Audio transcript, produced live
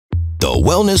The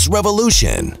Wellness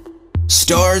Revolution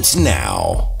starts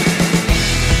now.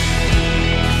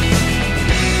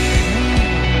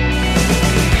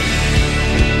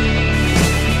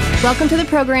 Welcome to the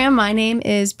program. My name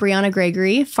is Bryana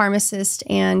Gregory, pharmacist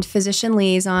and physician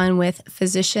liaison with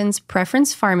Physicians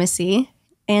Preference Pharmacy.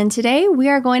 And today we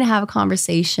are going to have a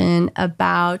conversation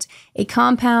about a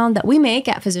compound that we make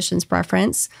at Physicians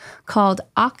Preference called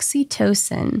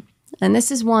Oxytocin. And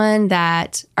this is one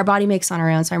that our body makes on our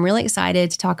own. So I'm really excited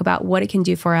to talk about what it can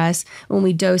do for us when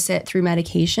we dose it through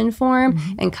medication form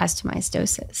and customized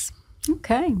doses.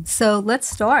 Okay, so let's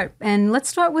start. And let's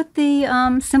start with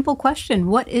the simple question.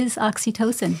 What is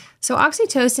oxytocin? So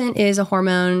oxytocin is a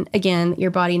hormone, again, that your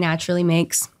body naturally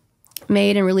makes,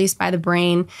 made and released by the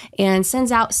brain, and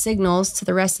sends out signals to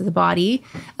the rest of the body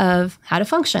of how to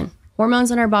function. Hormones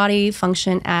in our body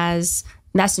function as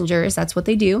messengers. That's what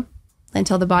they do. And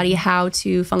tell the body how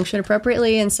to function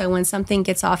appropriately. And so when something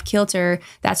gets off kilter,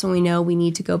 that's when we know we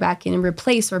need to go back in and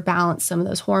replace or balance some of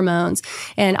those hormones.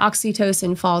 And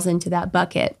oxytocin falls into that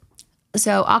bucket.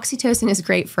 So oxytocin is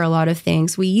great for a lot of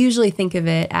things. We usually think of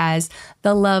it as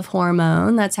the love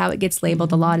hormone. That's how it gets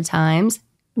labeled a lot of times,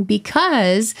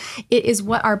 because it is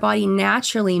what our body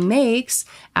naturally makes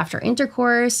after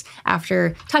intercourse,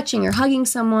 after touching or hugging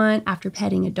someone, after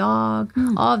petting a dog,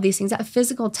 all of these things. That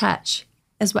physical touch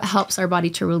is what helps our body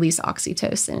to release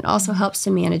oxytocin. It also helps to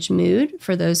manage mood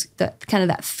for those that kind of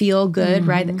that feel good,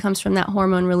 right, that comes from that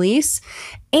hormone release.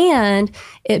 And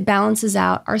it balances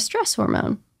out our stress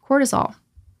hormone, cortisol.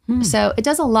 So it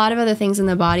does a lot of other things in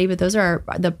the body, but those are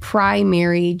the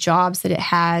primary jobs that it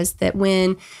has, that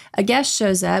when a guest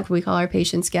shows up, we call our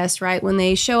patients guests, right? When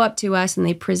they show up to us and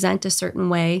they present a certain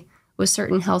way with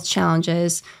certain health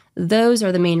challenges, those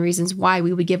are the main reasons why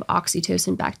we would give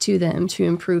oxytocin back to them to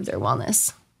improve their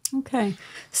wellness. Okay.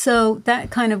 So that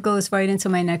kind of goes right into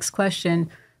my next question.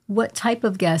 What type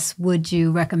of guests would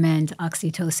you recommend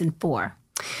oxytocin for?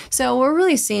 So we're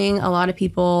really seeing a lot of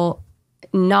people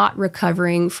not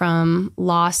recovering from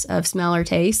loss of smell or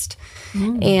taste,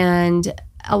 and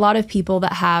a lot of people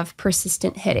that have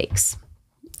persistent headaches.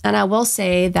 And I will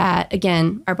say that,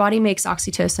 again, our body makes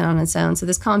oxytocin on its own. So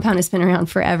this compound has been around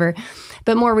forever.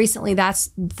 But more recently, that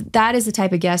is the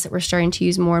type of guest that we're starting to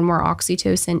use more and more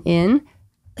oxytocin in.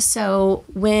 So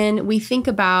when we think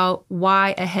about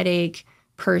why a headache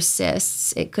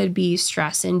persists, it could be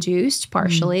stress-induced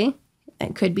partially.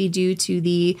 It could be due to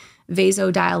the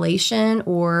vasodilation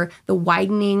or the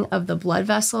widening of the blood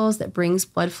vessels that brings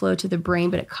blood flow to the brain,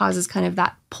 but it causes kind of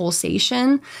that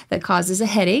pulsation that causes a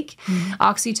headache.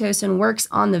 Oxytocin works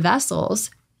on the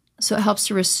vessels, so it helps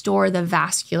to restore the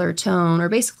vascular tone, or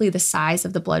basically the size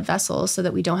of the blood vessels, so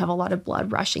that we don't have a lot of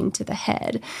blood rushing to the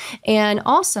head. And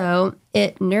also,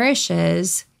 it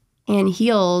nourishes and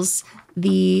heals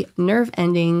the nerve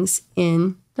endings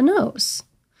in the nose.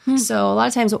 So a lot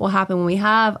of times what will happen when we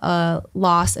have a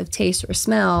loss of taste or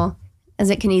smell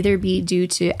is it can either be due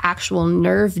to actual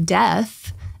nerve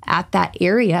death at that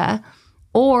area,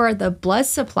 or the blood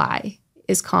supply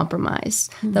is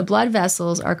compromised. The blood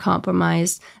vessels are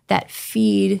compromised that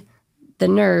feed the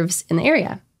nerves in the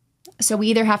area. So we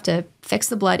either have to fix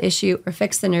the blood issue or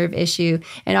fix the nerve issue,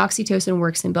 and oxytocin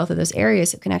works in both of those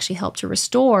areas. It can actually help to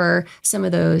restore some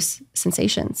of those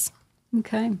sensations.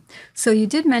 Okay. So you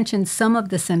did mention some of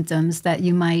the symptoms that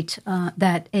you might,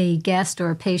 that a guest or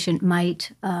a patient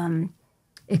might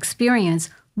experience.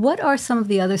 What are some of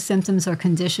the other symptoms or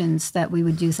conditions that we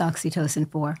would use oxytocin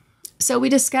for? So we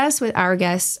discuss with our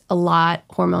guests a lot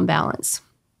hormone balance.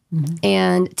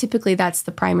 And typically that's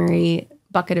the primary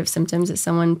bucket of symptoms that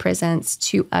someone presents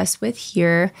to us with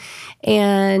here.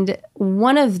 And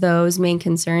one of those main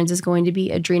concerns is going to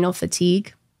be adrenal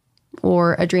fatigue,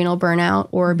 or adrenal burnout,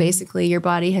 or basically your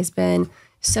body has been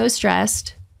so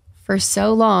stressed for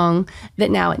so long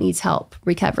that now it needs help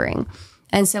recovering.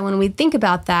 And so when we think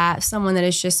about that, someone that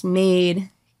has just made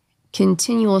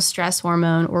continual stress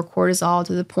hormone or cortisol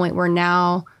to the point where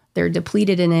now they're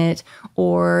depleted in it,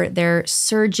 or they're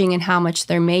surging in how much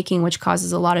they're making, which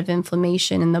causes a lot of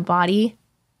inflammation in the body,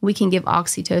 we can give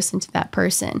oxytocin to that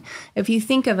person. If you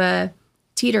think of a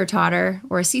teeter-totter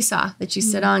or a seesaw that you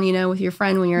sit on, with your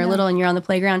friend when you're little and you're on the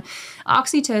playground,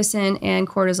 oxytocin and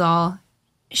cortisol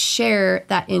share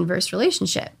that inverse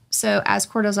relationship. So as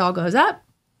cortisol goes up,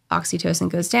 oxytocin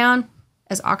goes down.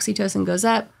 As oxytocin goes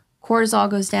up, cortisol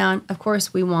goes down. Of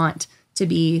course, we want to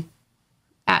be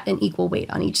at an equal weight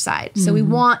on each side. So we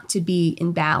want to be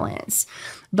in balance.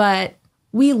 But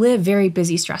we live very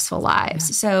busy, stressful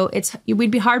lives. So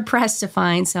we'd be hard pressed to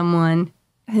find someone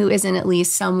who isn't at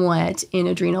least somewhat in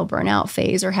adrenal burnout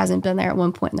phase or hasn't been there at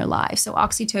one point in their life. So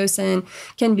oxytocin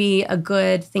can be a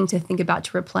good thing to think about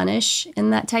to replenish in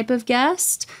that type of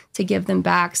guest, to give them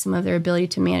back some of their ability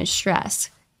to manage stress.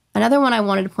 Another one I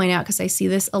wanted to point out, because I see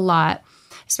this a lot,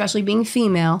 especially being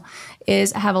female,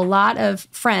 is I have a lot of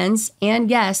friends and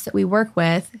guests that we work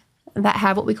with that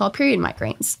have what we call period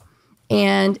migraines.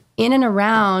 And in and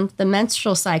around the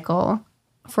menstrual cycle,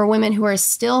 for women who are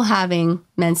still having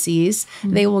menses,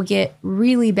 they will get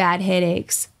really bad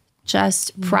headaches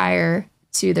just prior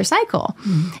to their cycle.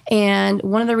 And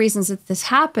one of the reasons that this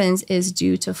happens is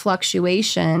due to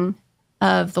fluctuation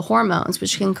of the hormones,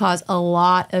 which can cause a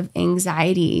lot of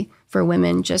anxiety for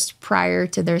women just prior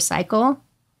to their cycle.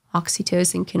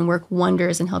 Oxytocin can work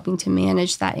wonders in helping to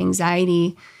manage that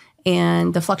anxiety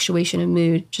and the fluctuation of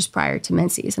mood just prior to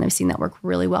menses. And I've seen that work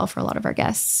really well for a lot of our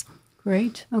guests.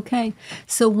 Great. Okay.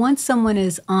 So once someone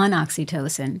is on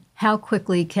oxytocin, how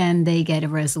quickly can they get a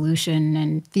resolution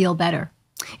and feel better?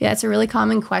 Yeah, it's a really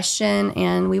common question.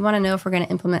 And we want to know if we're going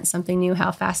to implement something new,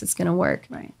 how fast it's going to work.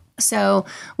 Right. So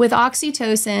with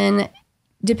oxytocin,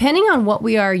 depending on what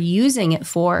we are using it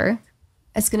for,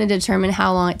 it's going to determine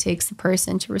how long it takes the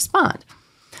person to respond.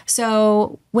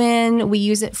 So when we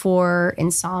use it for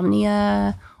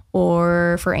insomnia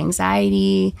or for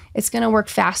anxiety, it's going to work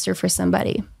faster for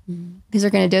somebody because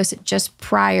they're going to dose it just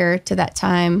prior to that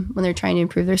time when they're trying to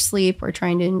improve their sleep or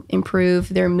trying to improve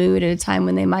their mood at a time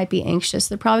when they might be anxious.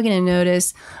 They're probably going to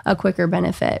notice a quicker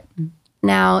benefit.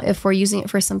 Now, if we're using it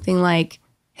for something like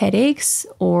headaches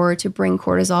or to bring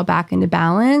cortisol back into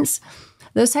balance,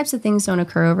 those types of things don't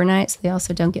occur overnight, so they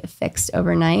also don't get fixed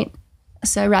overnight.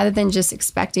 So rather than just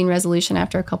expecting resolution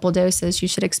after a couple doses, you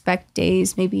should expect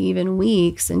days, maybe even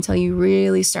weeks, until you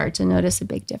really start to notice a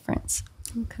big difference.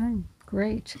 Okay,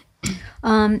 great.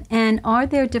 And are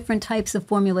there different types of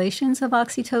formulations of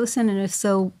oxytocin? And if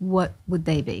so, what would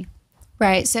they be?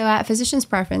 Right. So at Physician's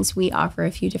Preference, we offer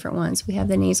a few different ones. We have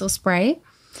the nasal spray,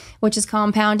 which is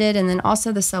compounded, and then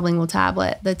also the sublingual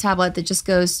tablet, the tablet that just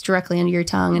goes directly under your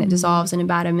tongue and it dissolves in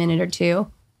about a minute or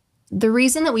two. The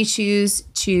reason that we choose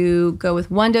to go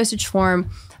with one dosage form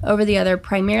over the other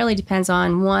primarily depends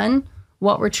on, one,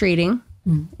 what we're treating,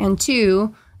 and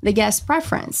two, the guest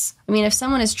preference. I mean, if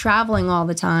someone is traveling all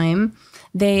the time,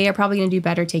 they are probably going to do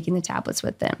better taking the tablets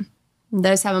with them.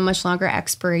 Those have a much longer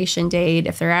expiration date.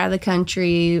 If they're out of the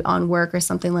country on work or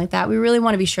something like that, we really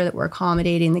want to be sure that we're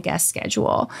accommodating the guest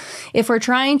schedule. If we're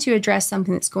trying to address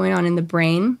something that's going on in the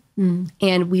brain,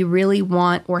 and we really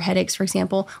want, or headaches, for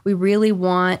example, we really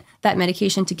want that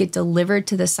medication to get delivered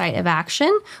to the site of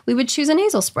action, we would choose a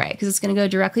nasal spray because it's going to go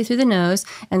directly through the nose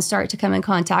and start to come in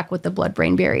contact with the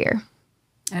blood-brain barrier.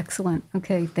 Excellent.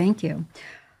 Okay, thank you.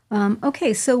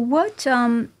 Okay, so what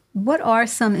are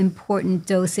some important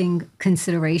dosing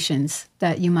considerations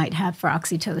that you might have for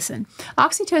oxytocin?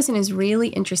 Oxytocin is really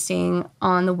interesting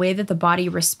on the way that the body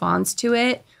responds to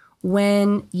it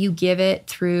when you give it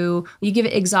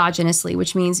exogenously,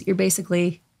 which means you're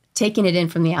basically taking it in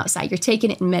from the outside. You're taking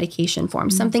it in medication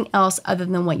form, something else other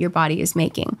than what your body is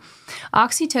making.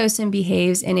 Oxytocin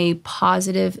behaves in a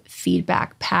positive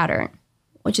feedback pattern,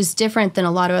 which is different than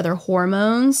a lot of other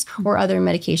hormones or other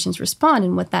medications respond.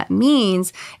 And what that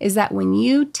means is that when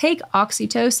you take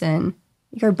oxytocin,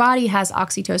 your body has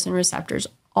oxytocin receptors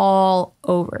all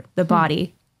over the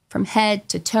body, from head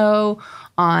to toe,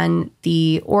 on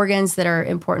the organs that are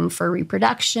important for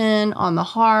reproduction, on the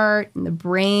heart and the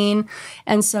brain.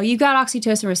 And so you've got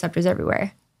oxytocin receptors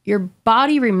everywhere. Your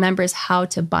body remembers how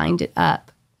to bind it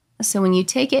up. So when you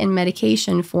take it in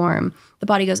medication form, the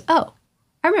body goes, oh,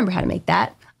 I remember how to make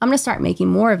that. I'm going to start making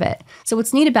more of it. So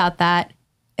what's neat about that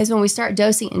is when we start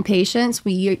dosing in patients,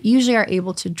 we usually are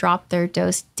able to drop their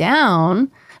dose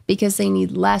down because they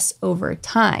need less over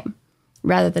time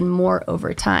rather than more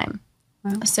over time.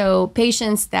 Wow. So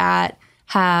patients that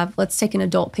have, let's take an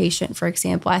adult patient, for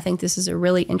example. I think this is a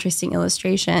really interesting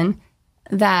illustration,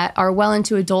 that are well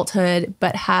into adulthood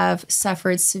but have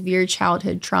suffered severe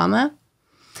childhood trauma.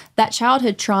 That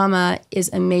childhood trauma is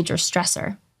a major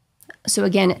stressor. So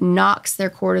again, it knocks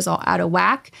their cortisol out of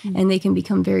whack and they can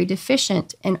become very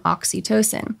deficient in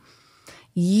oxytocin.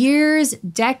 Years,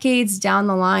 decades down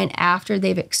the line after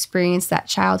they've experienced that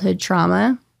childhood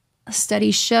trauma,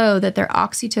 studies show that their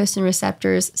oxytocin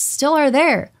receptors still are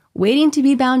there, waiting to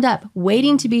be bound up,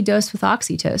 waiting to be dosed with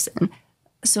oxytocin.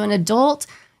 So an adult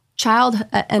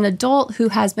who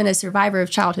has been a survivor of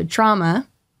childhood trauma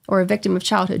or a victim of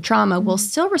childhood trauma will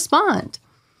still respond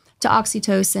to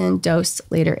oxytocin dosed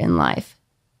later in life.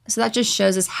 So that just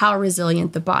shows us how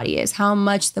resilient the body is, how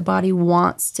much the body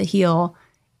wants to heal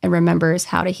and remembers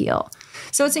how to heal.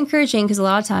 So it's encouraging because a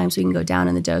lot of times we can go down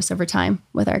in the dose over time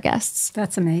with our guests.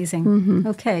 That's amazing.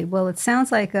 Okay, well, it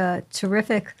sounds like a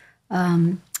terrific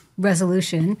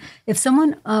resolution. If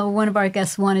someone, one of our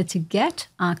guests wanted to get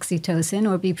oxytocin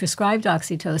or be prescribed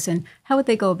oxytocin, how would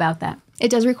they go about that? It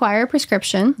does require a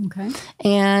prescription. Okay.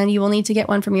 And you will need to get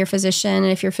one from your physician.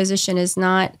 And if your physician is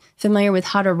not familiar with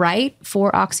how to write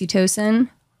for oxytocin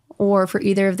or for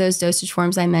either of those dosage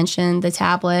forms I mentioned, the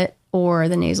tablet or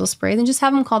the nasal spray, then just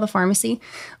have them call the pharmacy.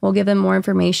 We'll give them more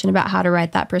information about how to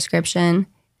write that prescription.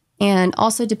 And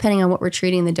also, depending on what we're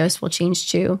treating, the dose will change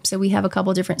too. So we have a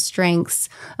couple different strengths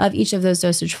of each of those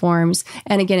dosage forms.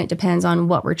 And again, it depends on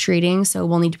what we're treating. So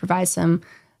we'll need to provide some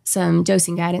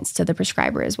dosing guidance to the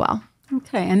prescriber as well.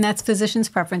 Okay, and that's Physician's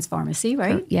Preference Pharmacy,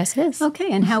 right? Yes, it is.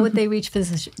 Okay, and how would they reach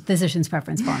Physician's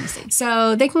Preference Pharmacy?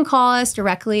 So they can call us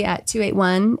directly at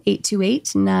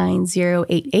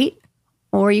 281-828-9088.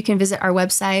 Or you can visit our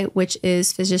website, which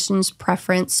is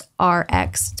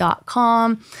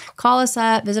physicianspreferencerx.com. Call us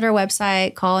up, visit our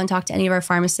website, call and talk to any of our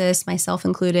pharmacists, myself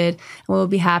included, and we'll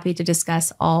be happy to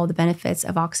discuss all the benefits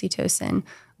of oxytocin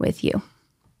with you.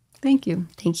 Thank you.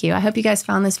 Thank you. I hope you guys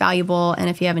found this valuable, and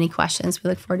if you have any questions, we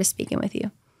look forward to speaking with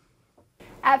you.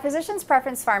 At Physician's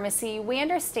Preference Pharmacy, we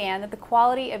understand that the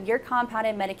quality of your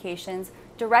compounded medications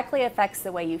directly affects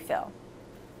the way you feel,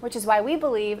 which is why we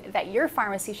believe that your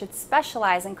pharmacy should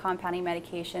specialize in compounding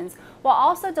medications while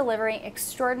also delivering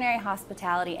extraordinary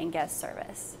hospitality and guest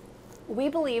service. We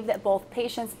believe that both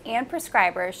patients and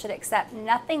prescribers should accept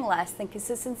nothing less than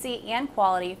consistency and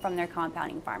quality from their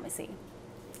compounding pharmacy.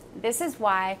 This is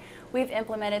why we've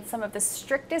implemented some of the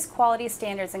strictest quality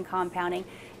standards in compounding,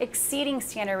 exceeding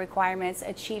standard requirements,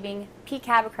 achieving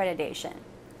PCAB accreditation,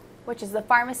 which is the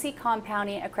Pharmacy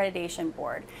Compounding Accreditation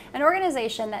Board, an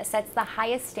organization that sets the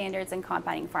highest standards in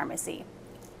compounding pharmacy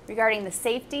regarding the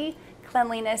safety,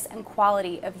 cleanliness, and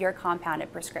quality of your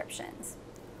compounded prescriptions.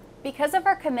 Because of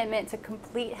our commitment to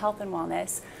complete health and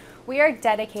wellness, we are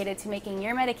dedicated to making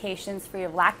your medications free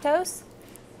of lactose,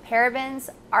 parabens,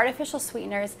 artificial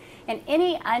sweeteners, and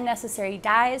any unnecessary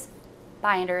dyes,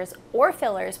 binders, or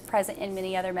fillers present in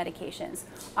many other medications,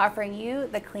 offering you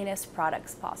the cleanest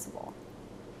products possible.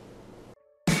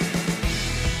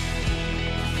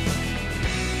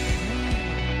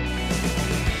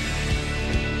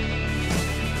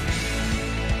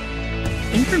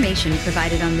 Information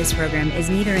provided on this program is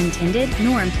neither intended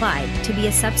nor implied to be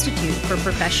a substitute for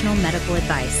professional medical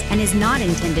advice and is not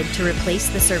intended to replace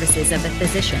the services of a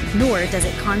physician, nor does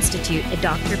it constitute a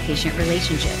doctor-patient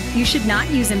relationship. You should not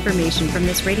use information from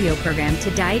this radio program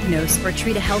to diagnose or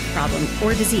treat a health problem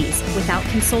or disease without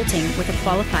consulting with a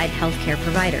qualified healthcare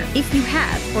provider. If you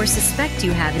have or suspect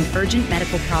you have an urgent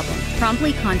medical problem,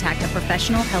 promptly contact a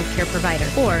professional healthcare provider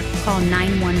or call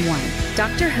 911.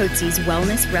 Dr. Hotze's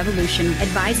Wellness Revolution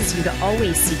advises you to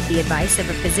always seek the advice of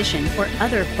a physician or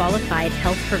other qualified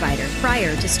health provider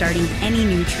prior to starting any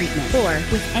new treatment or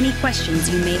with any questions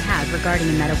you may have regarding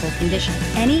a medical condition.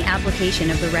 Any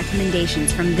application of the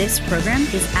recommendations from this program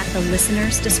is at the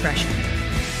listener's discretion.